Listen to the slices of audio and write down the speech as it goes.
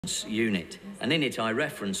unit, and in it I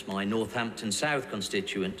reference my Northampton South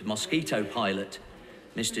constituent, mosquito pilot,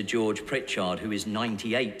 Mr. George Pritchard, who is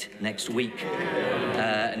 98 next week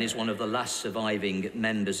and is one of the last surviving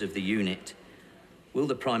members of the unit. Will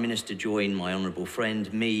the Prime Minister join my honourable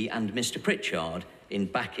friend, me and Mr. Pritchard in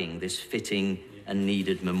backing this fitting and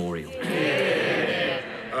needed memorial?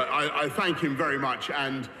 I thank him very much,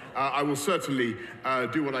 and I will certainly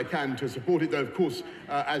do what I can to support it, though, of course,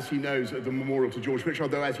 as he knows, the memorial to George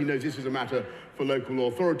Pritchard, though, as he knows, this is a matter for local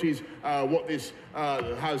authorities. What this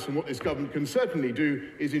House and what this government can certainly do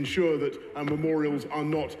is ensure that memorials are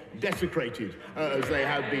not desecrated, as they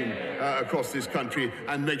have been across this country,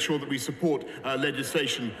 and make sure that we support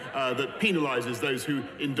legislation that penalises those who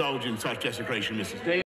indulge in such desecration, Mrs.